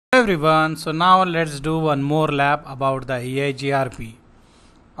everyone, so now let's do one more lab about the EIGRP.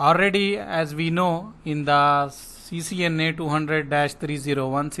 Already, as we know, in the CCNA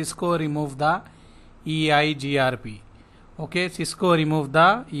 200-301, CISCO removed the EIGRP. Okay, CISCO removed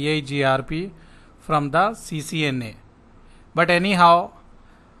the EIGRP from the CCNA. But anyhow,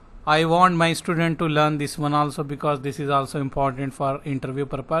 I want my student to learn this one also, because this is also important for interview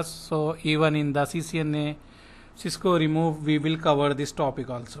purpose. So even in the CCNA CISCO remove, we will cover this topic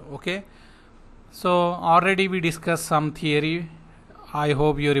also. Okay, so already we discussed some theory, I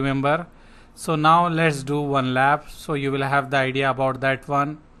hope you remember. So now let's do one lab, so you will have the idea about that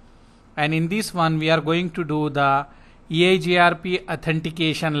one. And in this one we are going to do the EIGRP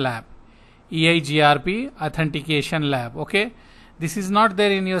Authentication Lab. EIGRP Authentication Lab. Okay, this is not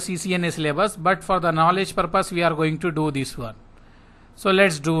there in your CCNA syllabus, but for the knowledge purpose we are going to do this one. So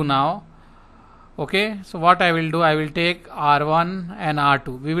let's do now. Okay, so what I will do, I will take R1 and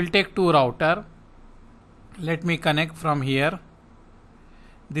R2. We will take two router. Let me connect from here.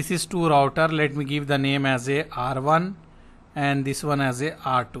 This is two router. Let me give the name as a R1 and this one as a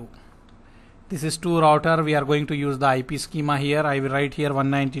R2. This is two router. We are going to use the IP schema here. I will write here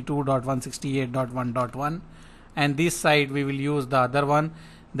 192.168.1.1, and this side we will use the other one,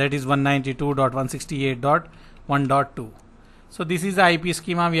 that is 192.168.1.2. So this is the IP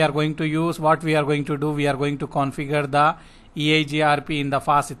schema we are going to use. What we are going to do, we are going to configure the EIGRP in the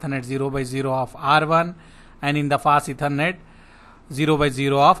fast Ethernet 0x0 of R1 and in the fast Ethernet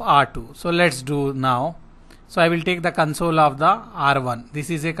 0x0 of R2. So let's do now. So I will take the console of the R1. This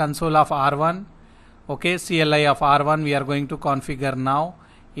is a console of R1. Okay, CLI of R1 we are going to configure now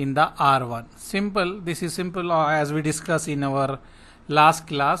in the R1. Simple. This is simple as we discussed in our last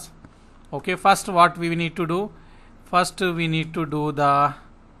class. Okay, first what we need to do? First we need to do the,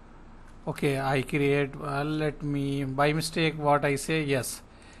 okay, I create, let me, by mistake what I say, yes,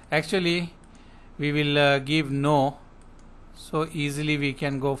 actually we will give no, so easily we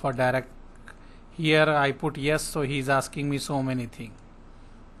can go for direct. Here I put yes, so he is asking me so many things.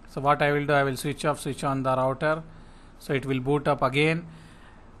 So what I will do, I will switch off, switch on the router, so it will boot up again,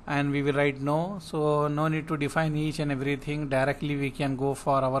 and we will write no. So no need to define each and everything, directly we can go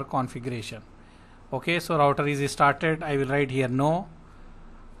for our configuration. Okay, so router is started. I will write here no.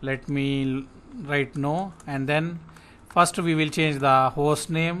 Let me write no, and then first we will change the host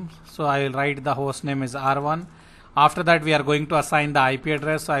name. So I will write the host name is R1. After that we are going to assign the IP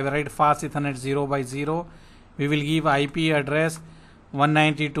address. So I will write fast Ethernet 0x0. We will give IP address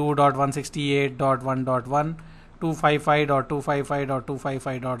 192.168.1.1,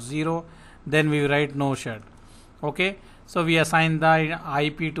 255.255.255.0. Then we will write no shut. Okay, so we assign the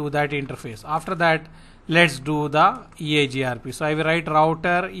IP to that interface. After that, let's do the EIGRP. So I will write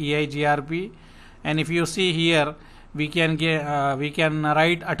router EIGRP, and if you see here, we can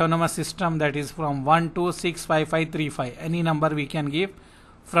write autonomous system, that is from 1 to 65535. Any number we can give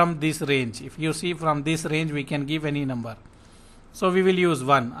from this range. If you see from this range, we can give any number. So we will use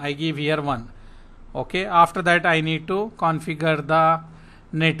 1. I give here 1. Okay. After that, I need to configure the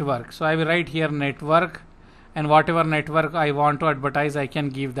network. So I will write here network. And whatever network I want to advertise, I can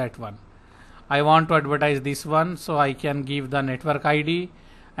give that one. I want to advertise this one, so I can give the network ID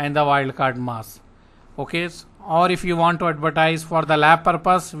and the wildcard mask. Okay, or if you want to advertise for the lab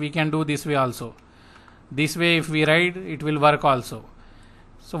purpose, we can do this way also. This way if we write, it will work also.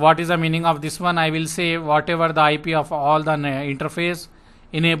 So what is the meaning of this one? I will say whatever the IP of all the interface,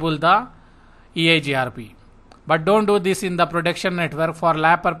 enable the EIGRP. But don't do this in the production network. For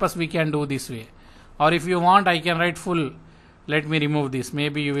lab purpose, we can do this way. Or if you want, I can write full. Let me remove this.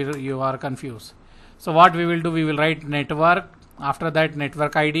 Maybe you are confused. So what we will do, we will write network. After that,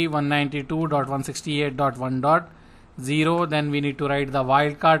 network ID 192.168.1.0. Then we need to write the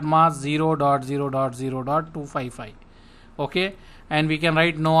wildcard mask 0.0.0.255. Okay, and we can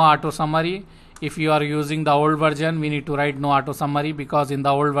write no auto summary. If you are using the old version, we need to write no auto summary, because in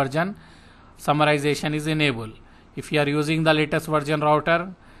the old version, summarization is enabled. If you are using the latest version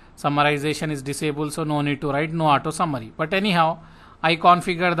router, summarization is disabled, so no need to write no auto summary. But anyhow, I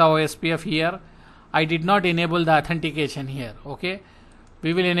configure the OSPF here. I did not enable the authentication here. Okay,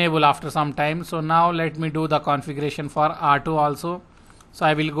 we will enable after some time. So now let me do the configuration for R2 also. So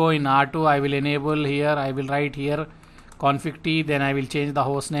I will go in R2. I will enable here. I will write here config T. Then I will change the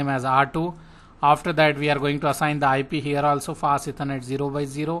host name as R2. After that, we are going to assign the IP here also, fast Ethernet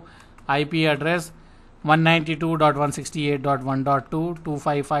 0x0. IP address 192.168.1.2,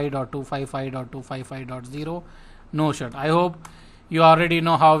 255.255.255.0. No shut. I hope you already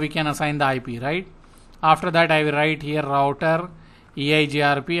know how we can assign the IP, right? After that, I will write here router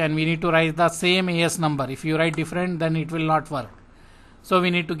EIGRP, and we need to write the same AS number. If you write different, then it will not work. So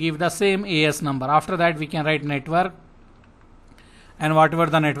we need to give the same AS number. After that we can write network, and whatever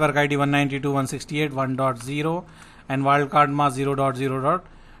the network ID 192.168.1.0 and wildcard mask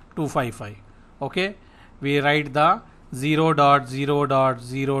 0.0.255. Okay, we write the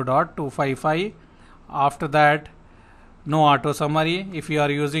 0.0.0.255. After that, no auto summary. If you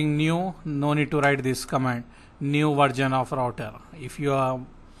are using new, no need to write this command, new version of router. If your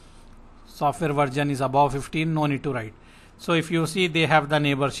software version is above 15, no need to write. So if you see, they have the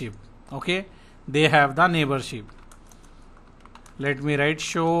neighborship. Okay, they have the neighborship. Let me write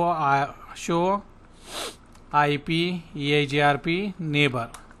show IP EIGRP neighbor.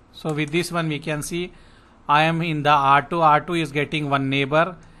 So with this one we can see I am in the R2. R2 is getting one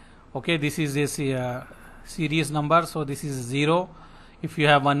neighbor. Okay, this is a series number, so this is 0. If you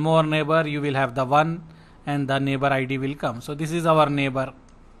have one more neighbor, you will have the 1 and the neighbor ID will come. So this is our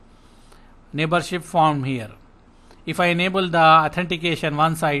neighborship form here. If I enable the authentication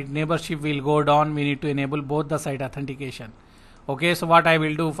one side, neighborship will go down. We need to enable both the side authentication. Okay, so what I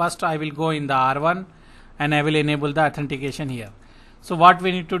will do, first I will go in the R1 and I will enable the authentication here. So what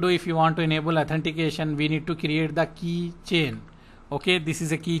we need to do, if you want to enable authentication, we need to create the key chain. Okay, this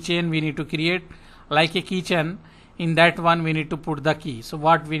is a key chain we need to create like a keychain. In that one we need to put the key. So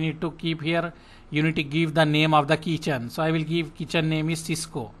what we need to keep here, you need to give the name of the keychain. So I will give keychain name is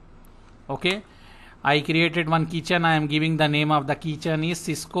CISCO. Okay, I created one keychain. I am giving the name of the keychain is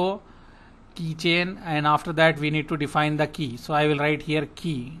CISCO keychain, and after that we need to define the key. So I will write here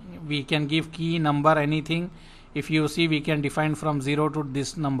key. We can give key number, anything. If you see, we can define from 0 to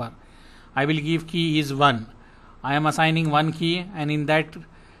this number. I will give key is 1. I am assigning one key, and in that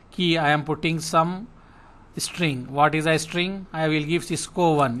key I am putting some string. What is a string? I will give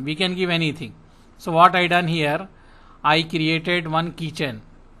CISCO 1. We can give anything. So what I done here, I created one keychain.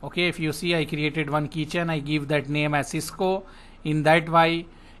 Okay, if you see, I created one keychain. I give that name as CISCO. In that way,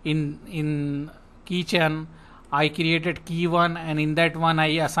 in keychain I created key 1, and in that one I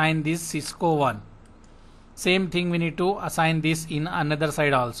assign this CISCO 1. Same thing we need to assign this in another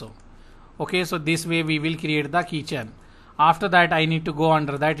side also. Okay, so this way we will create the keychain. After that I need to go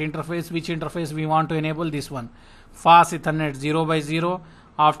under that interface. Which interface we want to enable? This one, fast Ethernet 0x0.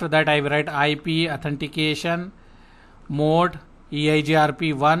 After that I will write IP authentication mode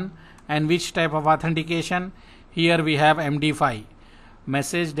EIGRP 1, and which type of authentication? Here we have MD5,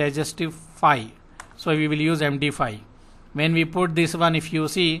 message digestive 5. So we will use MD5. When we put this one, if you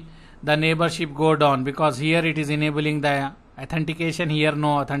see, the neighborship go down because here it is enabling the authentication, here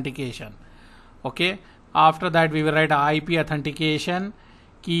no authentication. Okay, after that we will write IP authentication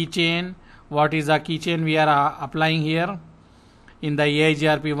keychain. What is the keychain we are applying here in the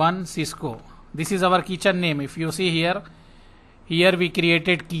EIGRP 1? CISCO. This is our keychain name. If you see here we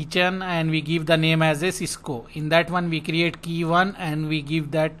created keychain and we give the name as a CISCO. In that one we create key 1 and we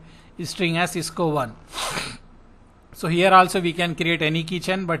give that string as CISCO 1. So here also we can create any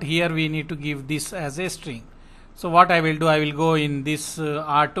keychain, but here we need to give this as a string. So what I will do, I will go in this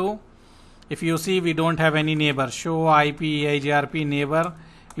R2. If you see, we don't have any neighbor. Show IP EIGRP neighbor.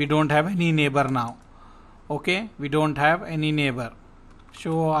 We don't have any neighbor now. Okay, we don't have any neighbor.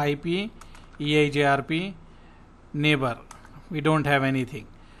 Show IP EIGRP neighbor. We don't have anything.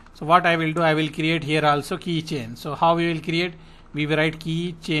 So what I will do, I will create here also keychain. So how we will create? We will write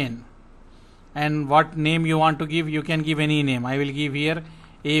keychain, and what name you want to give, you can give any name. I will give here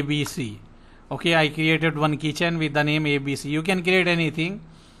ABC. Okay, I created one keychain with the name ABC. You can create anything.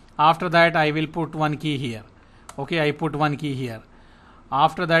 After that I will put one key here. Okay, I put one key here.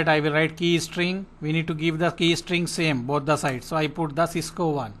 After that I will write key string. We need to give the key string same both the sides. So I put the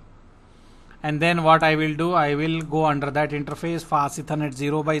CISCO 1. And then what I will do, I will go under that interface, fast Ethernet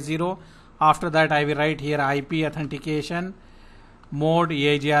 0x0. After that I will write here IP authentication mode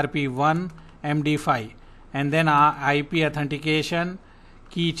EIGRP 1 MD5, and then IP authentication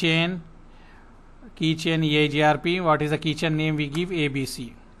keychain EIGRP. What is the keychain name? We give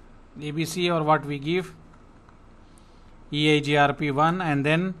ABC, or what we give EIGRP 1 and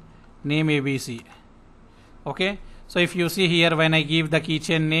then name ABC. Okay, so if you see here, when I give the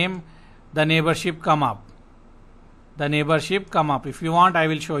keychain name, the neighborship come up. If you want, I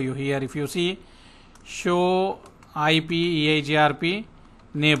will show you here. If you see, show IP EIGRP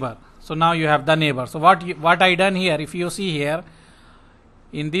neighbor. So now you have the neighbor. So what I done here, if you see here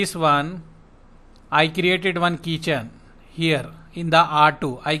in this one, I created one keychain here in the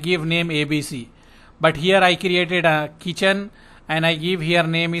R2. I give name ABC, but here I created a keychain and I give here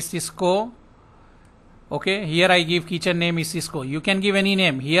name is CISCO. Okay, here I give keychain name is CISCO. You can give any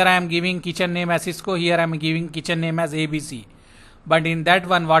name. Here I am giving keychain name as CISCO. Here I am giving keychain name as ABC. But in that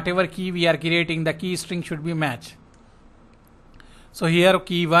one, whatever key we are creating, the key string should be matched. So here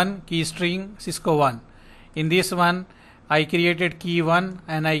key 1, key string Cisco 1. In this one I created key 1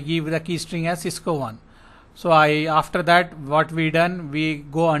 and I give the key string as Cisco 1. So after that what we done, we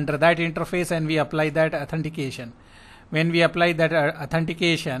go under that interface and we apply that authentication. When we apply that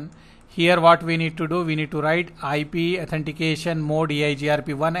authentication, here what we need to do, we need to write IP authentication mode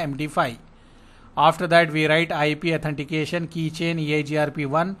EIGRP1 MD5. After that we write IP authentication keychain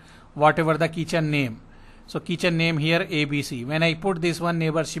EIGRP1, whatever the keychain name. So keychain name here ABC. When I put this one,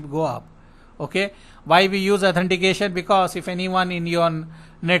 neighborship go up. Okay. Why we use authentication? Because if anyone in your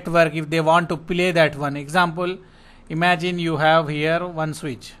network, if they want to play that one, example, imagine you have here one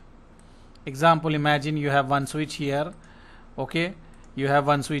switch. Example, imagine you have one switch here. Okay. You have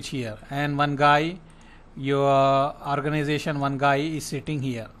one switch here and one guy, your organization, one guy is sitting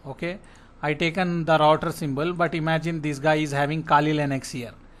here. Okay. I taken the router symbol, but imagine this guy is having Kali Linux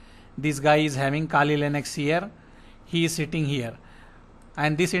here. This guy is having Kali Linux here. He is sitting here.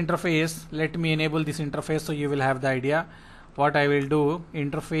 And this interface, let me enable this interface so you will have the idea. What I will do,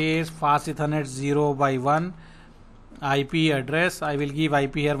 interface fast Ethernet 0x1 IP address. I will give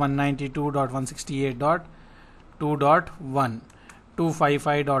IP here 192.168.2.1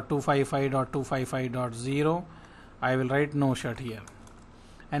 255.255.255.0. I will write no shut here.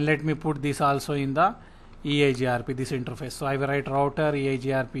 And let me put this also in the EIGRP, this interface. So I will write router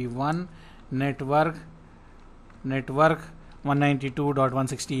EIGRP1 network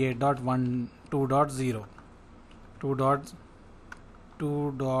 192.168.2.0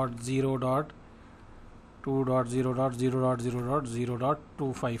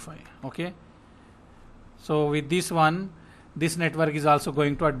 2.0.0.0.0.0.255. Okay. So with this one, this network is also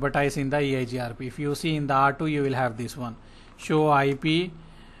going to advertise in the EIGRP. If you see in the R2, you will have this one, show IP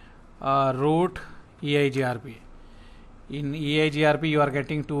root EIGRP. In EIGRP you are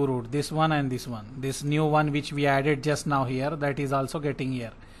getting two root, this one and this one. This new one which we added just now here, that is also getting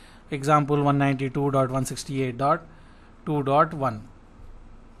here. Example 192.168.2.1.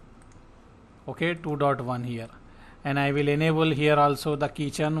 Okay, 2.1 here. And I will enable here also the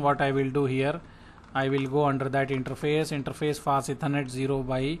keychain. What I will do here, I will go under that interface fast Ethernet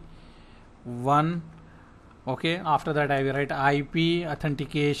 0x1. Okay, after that I will write IP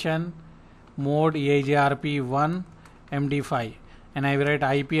authentication mode EIGRP1 MD5, and I will write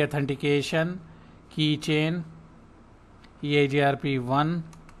IP authentication keychain EIGRP1.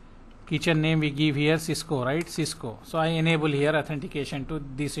 Keychain name we give here Cisco, right? Cisco. So I enable here authentication to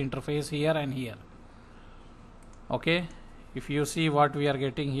this interface here and here. Okay, if you see what we are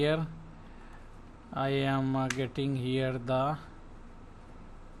getting here, I am getting here the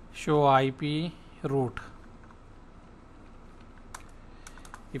show IP root.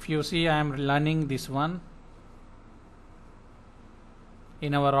 If you see, I am learning this one.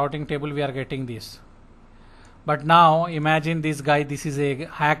 In our routing table we are getting this. But now imagine this guy, this is a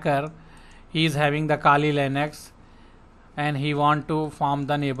hacker, he is having the Kali Linux and he want to form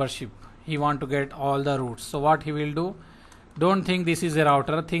the neighborship. He want to get all the roots. So what he will do, don't think this is a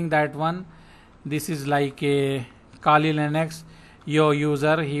router, think that one, this is like a Kali Linux, your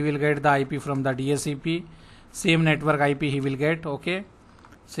user, he will get the IP from the DSCP, same network IP he will get. Okay,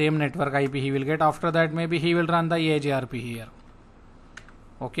 same network IP he will get. After that maybe he will run the EIGRP here.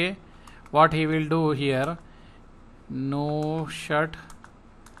 Okay, what he will do here, no shut.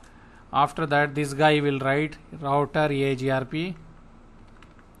 After that this guy will write router EIGRP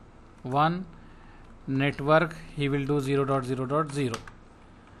 1 network, he will do 0.0.0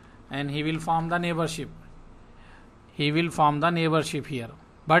 and he will form the neighborship. He will form the neighborship here,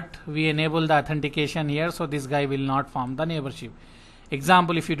 but we enable the authentication here, so this guy will not form the neighborship.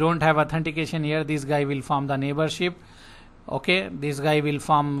 Example, if you don't have authentication here, this guy will form the neighborship. Okay, this guy will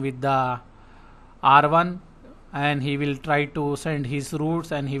form with the R1 and he will try to send his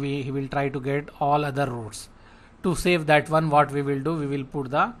routes and he will try to get all other routes. To save that one, what we will do, we will put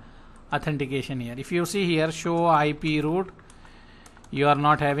the authentication here. If you see here, show IP route, you are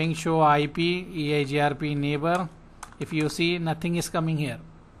not having show IP EIGRP neighbor. If you see, nothing is coming here.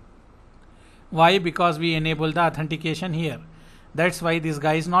 Why? Because we enable the authentication here. That's why this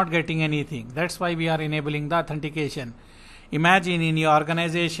guy is not getting anything. That's why we are enabling the authentication. Imagine in your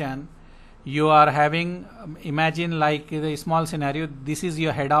organization, you are having, imagine like the small scenario, this is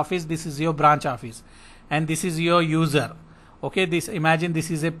your head office, this is your branch office, and this is your user. Okay, imagine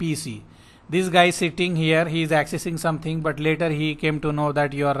this is a PC. This guy sitting here, he is accessing something, but later he came to know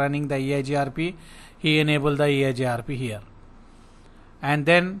that you are running the EIGRP. He enabled the EIGRP here, and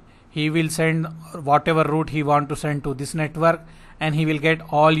then he will send whatever route he want to send to this network, and he will get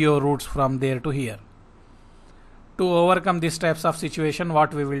all your routes from there to here. To overcome these types of situation,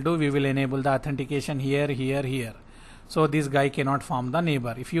 what we will do, we will enable the authentication here, here, here. So this guy cannot form the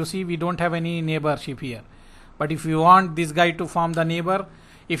neighbor. If you see, we don't have any neighborship here. But if you want this guy to form the neighbor,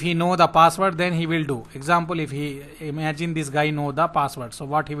 if he know the password, then he will do. Example, if he imagine this guy know the password, so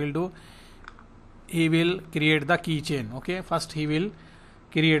what he will do? He will create the keychain. Okay, first he will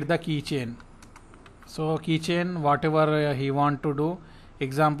create the keychain. So keychain, whatever he want to do.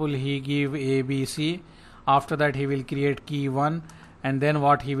 Example, he give ABC. After that, he will create key 1, and then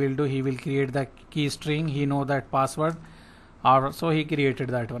what he will do? He will create the key string. He know that password, or so he created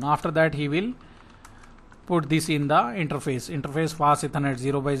that one. After that, he will put this in the interface fast Ethernet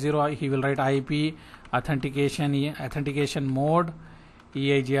 0x0. He will write IP authentication mode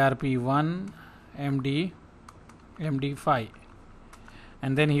EIGRP 1 MD5,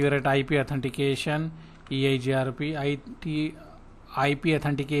 and then he will write IP authentication EIGRP IP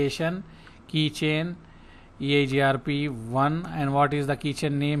authentication keychain EIGRP 1, and what is the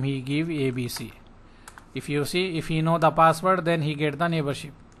keychain name? He give ABC. If you see, if he know the password, then he get the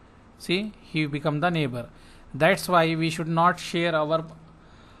neighborship. See, he become the neighbor. That's why we should not share our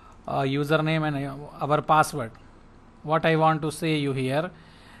username and our password. What I want to say you here,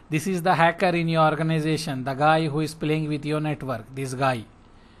 this is the hacker in your organization, the guy who is playing with your network, this guy.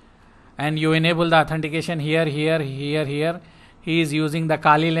 And you enable the authentication here. He is using the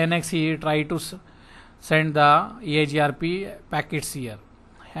Kali Linux. He try to send the EIGRP packets here,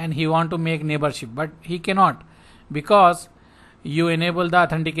 and he want to make neighborship, but he cannot, because you enable the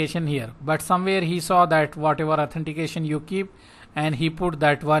authentication here. But somewhere he saw that whatever authentication you keep, and he put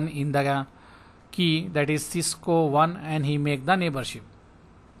that one in the key, that is CISCO 1, and he make the neighborship.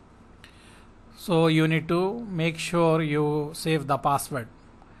 So you need to make sure you save the password.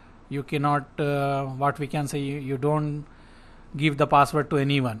 You cannot, what we can say, you don't give the password to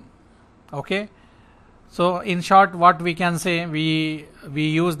anyone. Okay. So in short, what we can say, we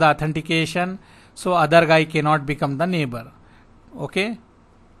use the authentication so other guy cannot become the neighbor. Okay.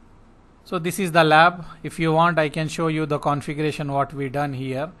 So this is the lab. If you want, I can show you the configuration what we done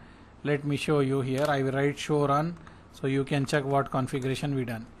here. Let me show you here. I will write show run, so you can check what configuration we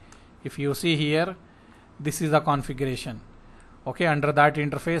done. If you see here, this is the configuration. Okay, under that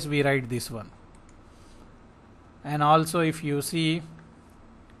interface we write this one. And also if you see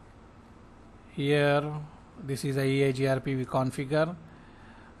here, this is a EIGRP we configure,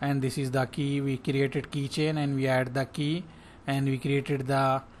 and this is the key. We created keychain and we add the key, and we created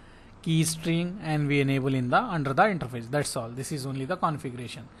the key string, and we enable in the under the interface. That's all. This is only the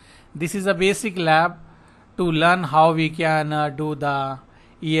configuration. This is a basic lab to learn how we can do the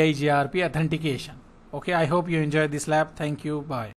EIGRP authentication. Okay, I hope you enjoy this lab. Thank you. Bye.